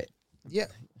pay for it? Yeah.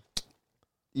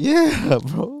 Yeah,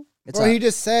 bro. He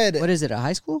just said. What is it, a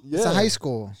high school? Yeah. It's a high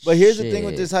school. But here's the thing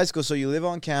with this high school. So you live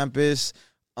on campus.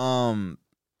 I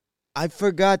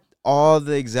forgot all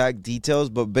the exact details,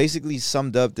 but basically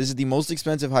summed up, this is the most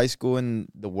expensive high school in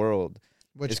the world.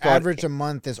 Which average a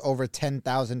month is over $10,000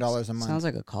 a month. Sounds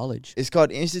like a college. It's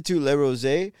called Institut Le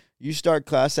Rosé. You start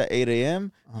class at 8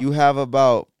 a.m. You have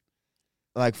about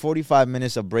like 45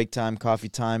 minutes of break time, coffee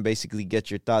time, basically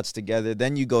get your thoughts together.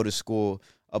 Then you go to school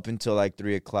up until like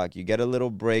 3 o'clock. You get a little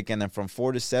break, and then from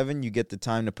 4 to 7, you get the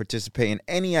time to participate in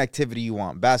any activity you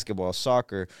want. Basketball,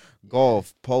 soccer,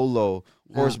 golf, polo,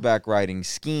 horseback riding,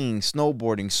 skiing,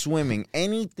 snowboarding, swimming,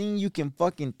 anything you can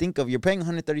fucking think of. You're paying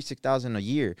 $136,000 a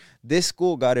year. This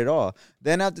school got it all.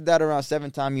 Then after that, around 7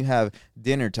 time, you have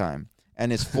dinner time,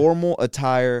 and it's formal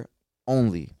attire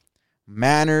only.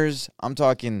 manners. I'm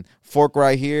talking fork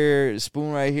right here,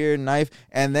 spoon right here, knife.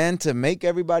 And then to make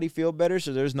everybody feel better,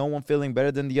 so there's no one feeling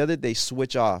better than the other, they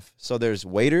switch off. So there's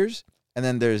waiters, and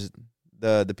then there's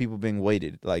the people being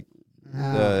waited. Like,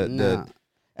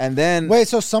 and then wait,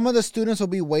 so some of the students will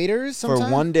be waiters sometime?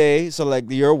 For one day. So like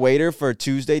you're a waiter for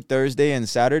Tuesday, Thursday, and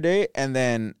Saturday, and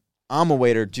then I'm a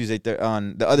waiter Tuesday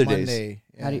on the other Monday, days.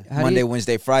 yeah. Monday,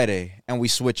 Wednesday, Friday, and we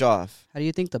switch off. How do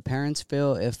you think the parents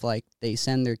feel if like they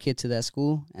send their kid to that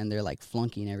school and they're like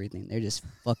flunking everything? They're just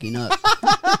fucking up.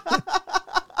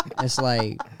 It's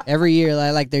like every year,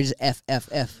 like they're just F.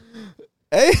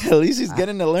 Hey, at least he's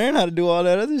getting to learn how to do all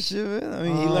that other shit, man. I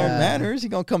mean, he learned manners. He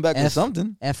gonna come back with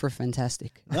something. F for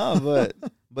fantastic. No,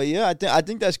 but yeah, I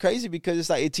think that's crazy because it's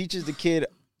like it teaches the kid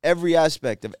every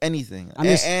aspect of anything.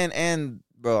 And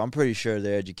bro, I'm pretty sure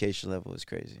their education level is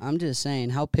crazy. I'm just saying,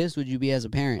 how pissed would you be as a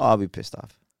parent? Oh, I'll be pissed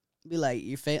off. Be like,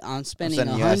 I'm spending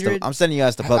 $100. I'm sending you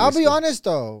guys to public I'll be school. honest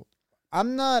though,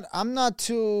 I'm not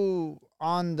too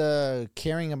on the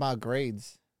caring about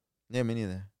grades. Yeah, me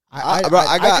neither.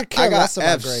 I could care less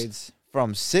about Fs grades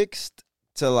from 6th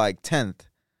to like 10th.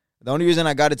 The only reason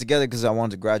I got it together because I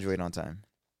wanted to graduate on time.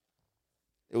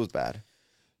 It was bad.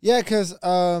 Yeah, because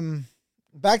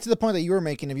back to the point that you were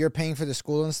making, if you're paying for the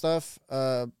school and stuff,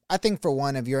 I think for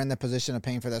one, if you're in the position of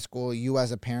paying for that school, you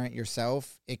as a parent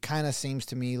yourself, it kind of seems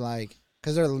to me like,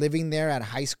 because they're living there at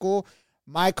high school,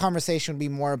 my conversation would be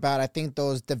more about, I think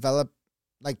those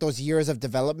years of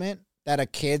development that a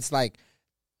kid's like,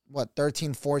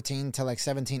 13, 14 to like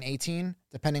 17, 18,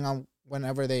 depending on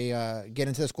whenever they get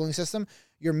into the schooling system,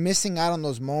 you're missing out on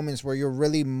those moments where you're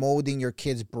really molding your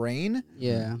kid's brain.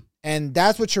 Yeah. And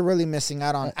that's what you're really missing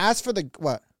out on. As for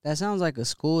what? That sounds like a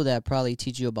school that probably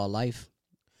teach you about life.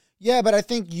 Yeah, but I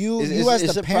think it's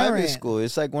as the parent. Private school.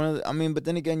 It's like one of the, but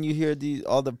then again, you hear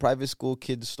all the private school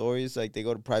kids' stories. Like they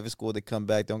go to private school, they come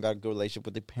back, they don't got a good relationship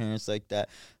with their parents like that.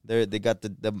 They got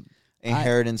the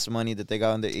inheritance money that they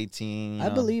got when they're 18. I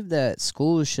believe that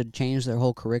schools should change their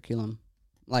whole curriculum,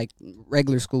 like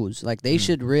regular schools. Like they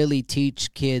should really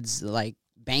teach kids like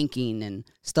banking and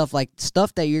stuff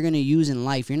that you're gonna use in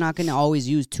life. You're not gonna always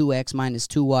use 2x minus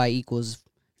 2y equals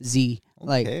z.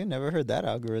 Okay, never heard that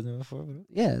algorithm before.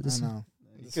 Yeah, I know.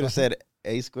 You could have said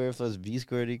a squared plus b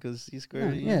squared equals c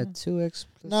squared. Yeah, 2x.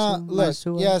 No, look,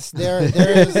 2y. yes, there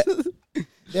is.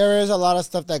 There is a lot of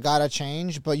stuff that gotta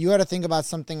change, but you got to think about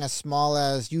something as small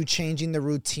as you changing the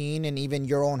routine and even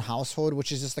your own household,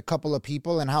 which is just a couple of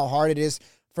people, and how hard it is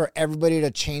for everybody to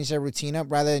change their routine up,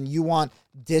 rather than you want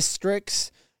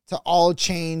districts to all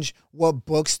change what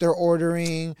books they're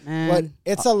ordering. Man, but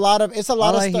it's a lot of stuff.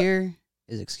 All I hear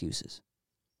is excuses.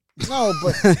 No,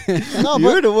 but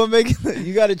You're the one making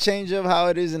you got to change up how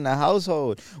it is in the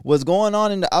household. What's going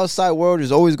on in the outside world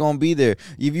is always going to be there.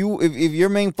 If your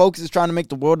main focus is trying to make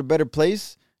the world a better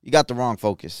place, you got the wrong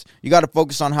focus. You got to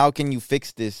focus on how can you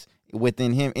fix this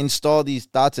within him, install these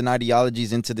thoughts and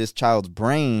ideologies into this child's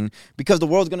brain, because the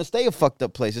world's going to stay a fucked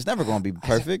up place. It's never going to be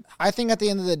perfect. I think at the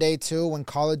end of the day too, when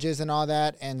colleges and all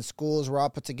that and schools were all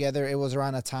put together, it was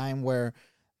around a time where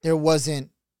there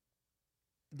wasn't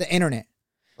the internet.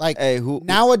 Like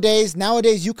nowadays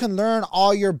you can learn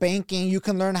all your banking. You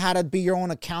can learn how to be your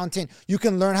own accountant. You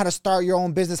can learn how to start your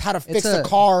own business, how to fix a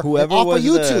car off of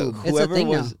YouTube. It's a thing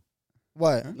now.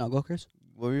 What? No, go Chris.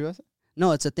 What were you about to say?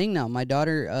 No, it's a thing now. My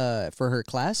daughter, for her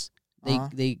class,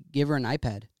 they give her an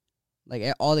iPad. Like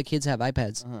all the kids have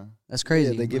iPads. That's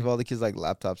crazy. Yeah, they give all the kids like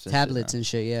laptops and tablets and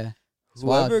shit. Yeah.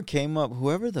 Whoever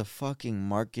the fucking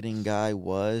marketing guy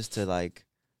was to like,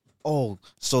 oh,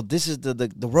 so this is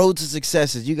the road to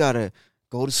success is you gotta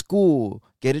go to school,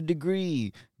 get a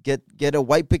degree, get a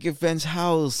white picket fence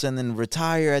house, and then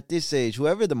retire at this age.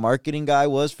 Whoever the marketing guy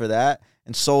was for that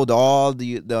and sold all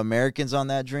the Americans on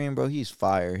that dream, bro, he's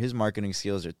fire. His marketing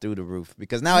skills are through the roof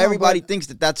because now everybody thinks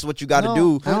that that's what you got to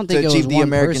do to achieve the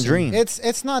American dream.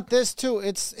 It's not this too.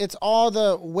 It's all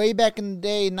the way back in the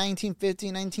day,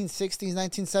 1950s, 1960s,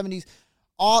 1970s.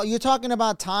 All you're talking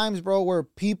about times, bro, where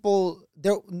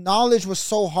their knowledge was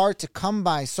so hard to come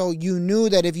by. So you knew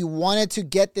that if you wanted to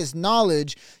get this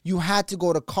knowledge, you had to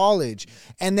go to college.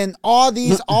 And then all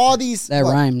these that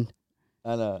rhymed.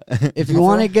 I know. If you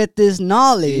want to get this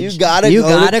knowledge, you gotta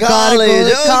go to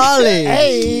college.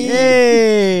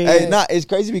 Hey, nah, it's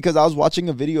crazy because I was watching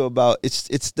a video about this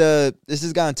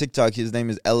is guy on TikTok. His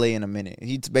name is LA in a Minute.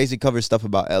 He basically covers stuff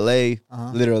about LA,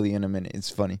 literally in a minute.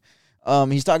 It's funny.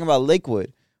 He's talking about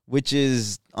Lakewood, which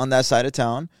is on that side of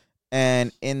town,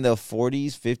 and in the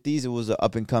 40s, 50s, it was an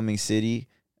up and coming city,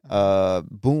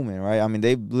 booming. Right? I mean,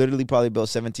 they literally probably built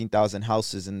 17,000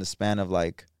 houses in the span of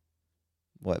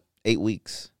 8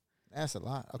 weeks. That's a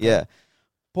lot. Okay. Yeah.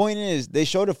 Point is, they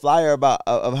showed a flyer about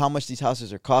of how much these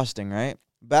houses are costing, right?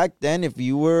 Back then, if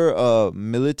you were a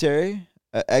military,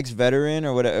 ex-veteran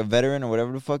or whatever, a veteran or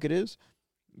whatever the fuck it is,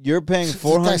 you're paying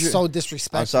 400. That's so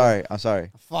disrespectful. I'm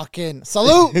sorry. Fucking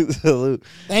salute. Salute.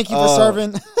 Thank you for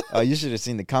serving. You should have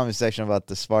seen the comment section about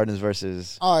the Spartans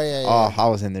versus. Oh yeah. Oh, I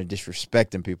was in there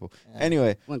disrespecting people. Yeah.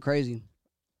 Anyway, went crazy.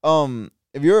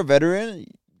 If you're a veteran,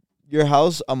 your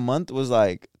house a month was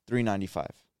like $395,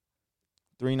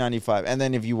 and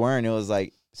then if you weren't, it was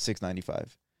like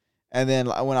 $695. And then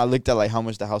when I looked at like how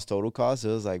much the house total cost, it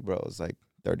was like, bro, it was like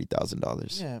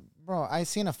 $30,000. Yeah, bro, I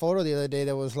seen a photo the other day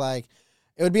that was like,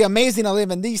 it would be amazing to live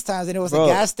in these times, and it was a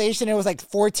gas station. It was like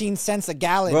 14 cents a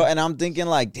gallon, bro. And I'm thinking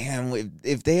like, damn,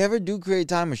 if they ever do create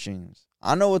time machines,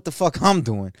 I know what the fuck I'm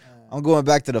doing. I'm going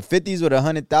back to the 50s with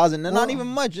 100,000. And not even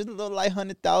much. Just a little like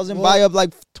 100,000. Buy up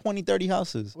like 20, 30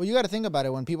 houses. Well, you got to think about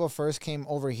it. When people first came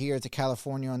over here to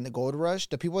California on the gold rush,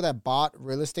 the people that bought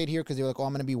real estate here because they were like, oh,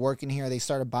 I'm going to be working here. They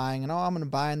started buying. And, oh, I'm going to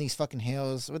buy in these fucking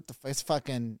hills. It's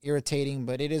fucking irritating,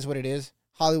 but it is what it is.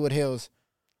 Hollywood Hills.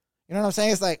 You know what I'm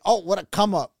saying? It's like, oh, what a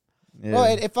come up. Yeah. Bro,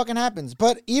 it fucking happens.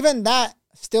 But even that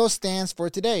still stands for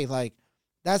today. Like,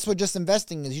 that's what just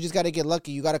investing is. You just got to get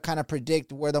lucky. You got to kind of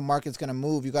predict where the market's going to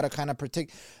move. You got to kind of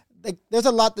predict. Like, there's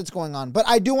a lot that's going on. But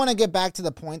I do want to get back to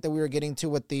the point that we were getting to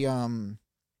with the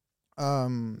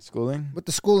schooling. With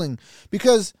the schooling,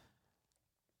 because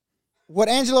what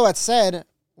Angelo had said,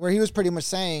 where he was pretty much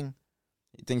saying,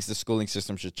 he thinks the schooling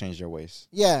system should change their ways.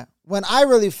 Yeah, when I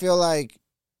really feel like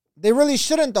they really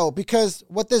shouldn't, though, because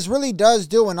what this really does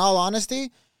do, in all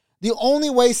honesty. The only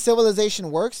way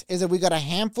civilization works is if we got a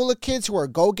handful of kids who are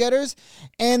go-getters,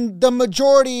 and the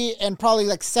majority and probably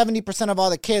like 70% of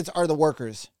all the kids are the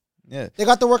workers. Yeah. They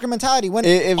got the worker mentality. When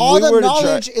if all the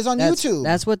knowledge is on YouTube.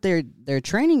 That's what they're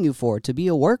training you for, to be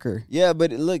a worker. Yeah,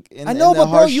 but look. I know, but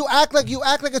bro, you act like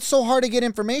it's so hard to get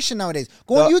information nowadays.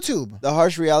 Go on YouTube. The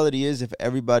harsh reality is if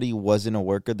everybody wasn't a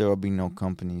worker, there would be no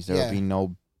companies. There would be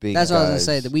no big That's guys. what I was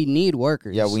going to say, that we need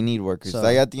workers. Yeah, we need workers. So.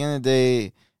 Like at the end of the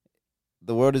day,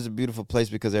 the world is a beautiful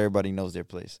place because everybody knows their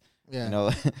place. Yeah. You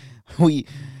know,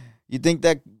 you think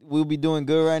that we'll be doing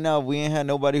good right now if we ain't had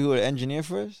nobody who would engineer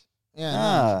for us? Yeah.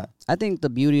 Nah. I think the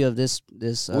beauty of this we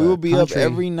will be country, up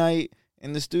every night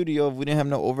in the studio if we didn't have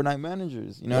no overnight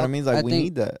managers. You know what I mean? Like, we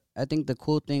need that. I think the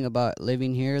cool thing about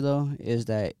living here, though, is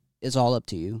that it's all up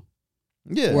to you.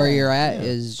 Yeah. Where you're at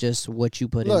is just what you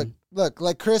put in. Look,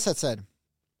 like Chris had said,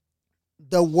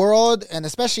 the world, and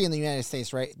especially in the United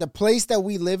States, right? The place that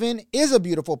we live in is a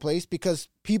beautiful place because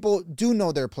people do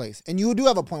know their place. And you do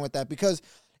have a point with that, because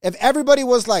if everybody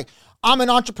was like, I'm an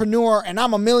entrepreneur and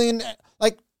I'm a million,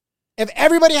 like, if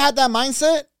everybody had that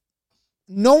mindset,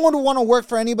 no one would want to work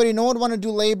for anybody. No one would want to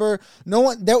do labor.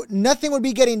 Nothing would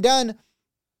be getting done.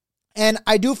 And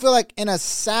I do feel like, in a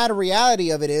sad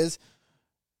reality of it is,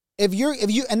 if you,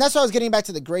 and that's why I was getting back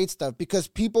to the grade stuff, because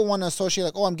people want to associate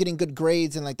like, oh, I'm getting good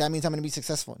grades and like that means I'm going to be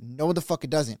successful. No, the fuck it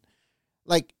doesn't.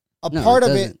 Like part of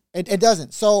it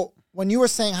doesn't. So when you were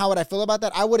saying how would I feel about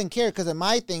that, I wouldn't care, because in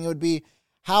my thing it would be,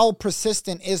 how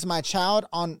persistent is my child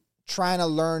on trying to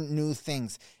learn new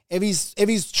things? If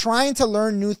he's trying to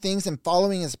learn new things and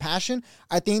following his passion,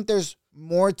 I think there's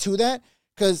more to that,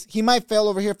 because he might fail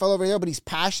over here, but he's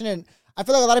passionate. I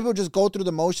feel like a lot of people just go through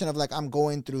the motion of like, I'm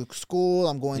going through school,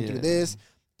 I'm going through this.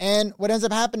 And what ends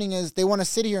up happening is they want to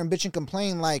sit here and bitch and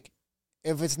complain like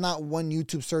if it's not one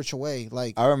YouTube search away.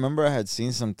 Like, I remember I had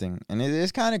seen something, and it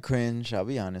is kind of cringe. I'll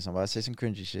be honest. I'm about to say some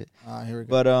cringy shit. Here we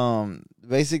go. But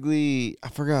basically, I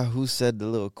forgot who said the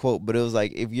little quote, but it was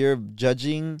like, if you're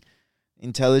judging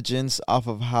intelligence off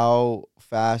of how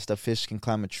fast a fish can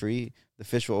climb a tree, the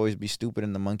fish will always be stupid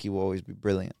and the monkey will always be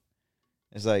brilliant.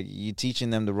 It's like you teaching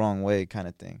them the wrong way kind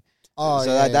of thing. Oh,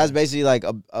 so that's basically like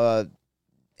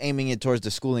aiming it towards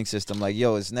the schooling system. Like,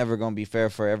 yo, it's never going to be fair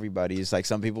for everybody. It's like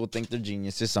some people think they're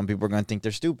geniuses. Some people are going to think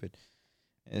they're stupid.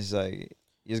 It's like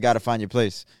you just got to find your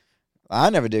place. I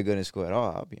never did good in school at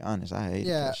all. I'll be honest. I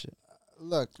hated that shit.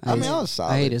 Look, I was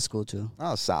solid. I hated school too.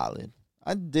 I was solid.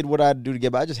 I did what I had to do to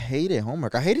get by. I just hated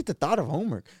homework. I hated the thought of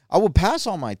homework. I would pass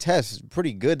all my tests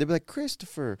pretty good. They'd be like,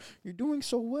 Christopher, you're doing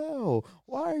so well.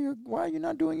 Why are you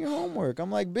not doing your homework? I'm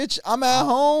like, bitch, I'm at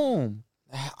home.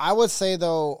 I would say,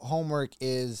 though, homework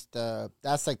is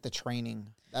that's like the training.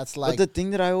 That's like. But the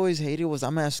thing that I always hated was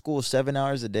I'm at school 7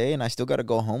 hours a day and I still got to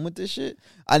go home with this shit.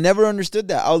 I never understood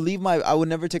that. I would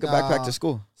never take a backpack to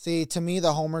school. See, to me,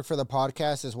 the homework for the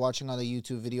podcast is watching all the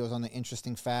YouTube videos on the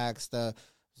interesting facts,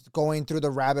 going through the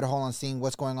rabbit hole and seeing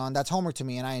what's going on. That's homework to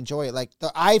me, and I enjoy it. Like,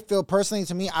 I feel personally,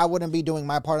 to me, I wouldn't be doing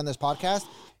my part on this podcast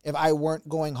if I weren't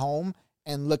going home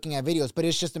and looking at videos. But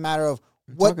it's just a matter of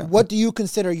what do you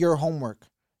consider your homework?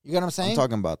 You get what I'm saying? I'm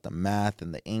talking about the math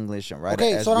and the English and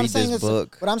Okay, so what I'm saying is,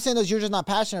 book. what I'm saying is, you're just not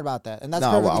passionate about that, and that's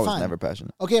No, perfectly I was fine. never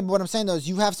passionate. Okay, but what I'm saying though is,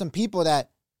 you have some people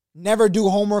that never do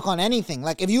homework on anything.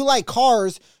 Like, if you like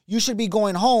cars, you should be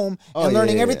going home and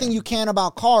learning everything you can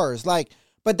about cars. Like,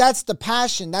 but that's the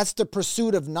passion. That's the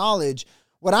pursuit of knowledge.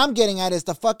 What I'm getting at is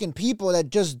the fucking people that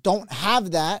just don't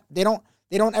have that. They don't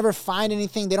ever find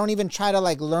anything. They don't even try to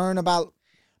like learn about.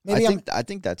 Maybe I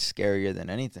think that's scarier than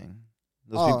anything.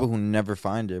 Those people who never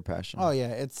find their passion. Oh yeah,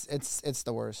 it's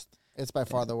the worst. It's by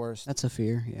far the worst. That's a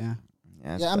fear. Yeah.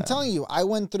 Yeah, I'm telling you, I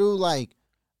went through like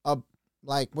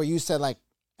where you said like,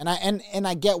 and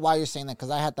I get why you're saying that, because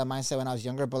I had that mindset when I was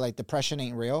younger. But like, depression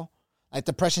ain't real. Like,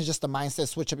 depression is just the mindset.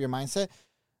 Switch up your mindset.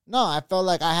 No, I felt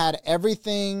like I had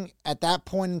everything at that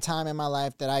point in time in my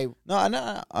life that I. No.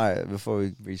 All right, before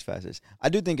we reach past this, I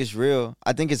do think it's real.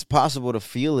 I think it's possible to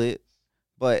feel it,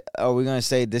 but are we gonna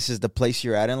say this is the place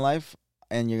you're at in life,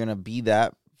 and you're gonna be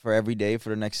that for every day for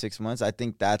the next 6 months? I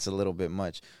think that's a little bit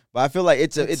much. But I feel like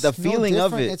it's the feeling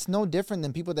of it. It's no different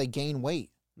than people that gain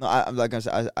weight. No, I'm like I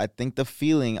said, I think the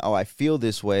feeling, I feel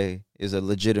this way, is a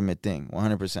legitimate thing,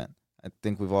 100%. I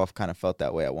think we've all kind of felt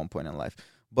that way at one point in life.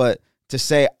 But to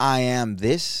say I am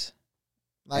this,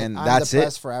 like, and I'm that's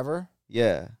depressed it forever.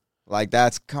 Yeah, like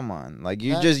that's, come on, like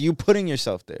you putting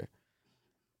yourself there,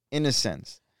 in a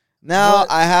sense. Now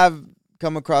I have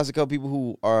come across a couple people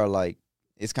who are like,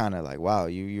 it's kind of like, wow,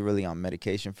 you're really on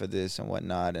medication for this and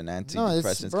whatnot, and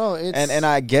antidepressants. No, and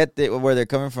I get where they're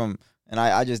coming from, and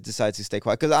I just decide to stay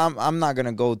quiet, because I'm not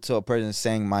gonna go to a person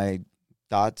saying my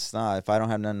thoughts. Nah, if I don't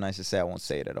have nothing nice to say, I won't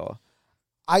say it at all.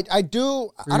 I do.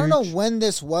 I don't know when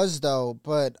this was though,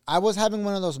 but I was having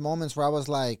one of those moments where I was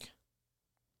like,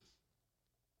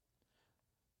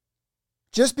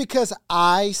 just because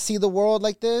I see the world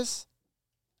like this,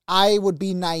 I would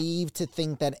be naive to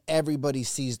think that everybody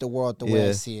sees the world the way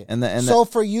I see it. So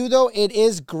for you though, it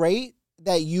is great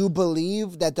that you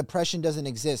believe that depression doesn't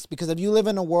exist, because if you live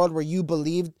in a world where you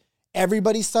believe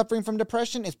everybody's suffering from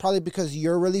depression, it's probably because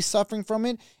you're really suffering from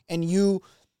it, and you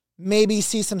maybe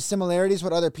see some similarities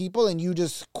with other people, and you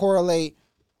just correlate,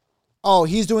 oh,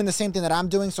 he's doing the same thing that I'm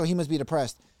doing, so he must be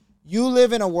depressed. You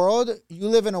live in a world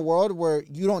where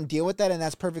you don't deal with that, and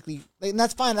that's perfectly, and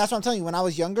that's fine. That's what I'm telling you. When I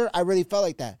was younger, I really felt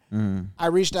like that. I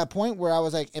reached that point where I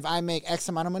was like, if I make X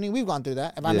amount of money, we've gone through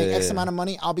that. If I make X amount of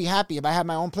money, I'll be happy. If I have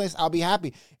my own place, I'll be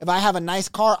happy. If I have a nice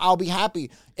car, I'll be happy.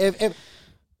 If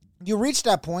you reach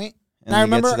that point, and I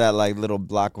remember get to that like little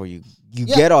block where you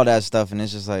get all that stuff, and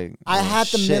it's just like, I had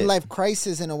the midlife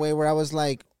crisis in a way where I was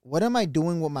like, what am I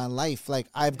doing with my life? Like,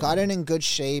 I've gotten in good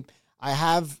shape. I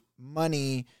have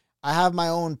money. I have my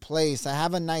own place. I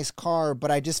have a nice car, but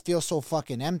I just feel so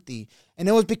fucking empty. And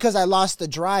it was because I lost the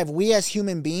drive. We as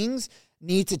human beings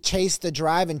need to chase the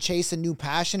drive and chase a new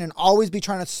passion and always be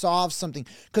trying to solve something.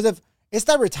 Because if it's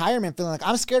that retirement feeling, like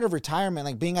I'm scared of retirement,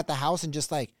 like being at the house and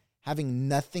just like having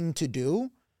nothing to do.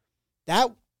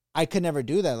 That I could never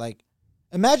do that. Like,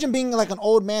 imagine being like an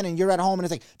old man and you're at home and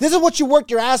it's like, this is what you worked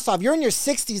your ass off. You're in your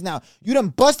 60s now. You done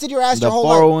busted your ass your whole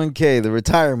life. The 401k, the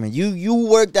retirement. You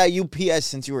worked at UPS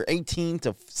since you were 18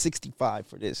 to 65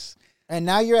 for this. And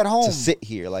now you're at home. To sit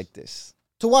here like this.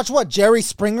 To watch what? Jerry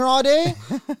Springer all day?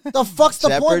 The fuck's the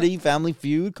point? Jeopardy, Family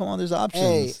Feud. Come on, there's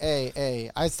options.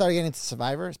 Hey. I started getting into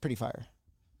Survivor. It's pretty fire.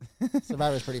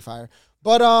 Survivor's pretty fire.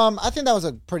 But I think that was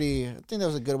a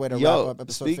good way to wrap up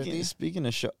episode 50. Speaking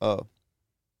of show,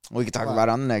 we could talk about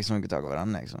it on the next one.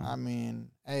 I mean,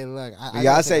 hey, look. We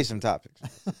gotta say some topics.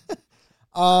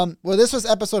 Well, this was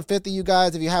episode 50, you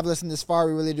guys. If you have listened this far,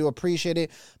 we really do appreciate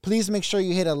it. Please make sure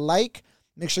you hit a like.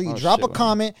 Make sure you drop a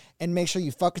comment. And make sure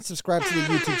you fucking subscribe to the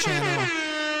YouTube channel.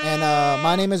 And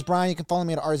my name is Brian. You can follow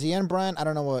me at RZN Brian. I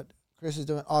don't know what Chris is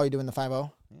doing. Oh, you're doing the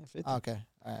 5-0? Yeah, 50. Oh, okay.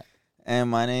 All right. And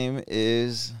my name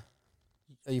is...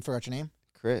 Oh, you forgot your name?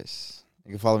 Chris.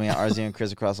 You can follow me at RZN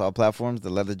Chris across all platforms.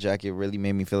 The leather jacket really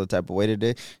made me feel the type of way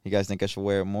today. You guys think I should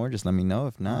wear it more? Just let me know.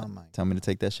 If not, tell me to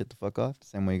take that shit the fuck off.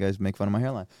 Same way you guys make fun of my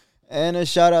hairline. And a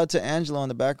shout out to Angelo in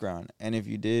the background. And if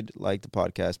you did like the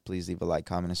podcast, please leave a like,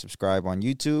 comment, and subscribe on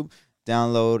YouTube.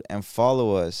 Download and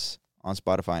follow us on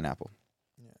Spotify and Apple.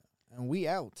 Yeah. And we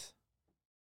out.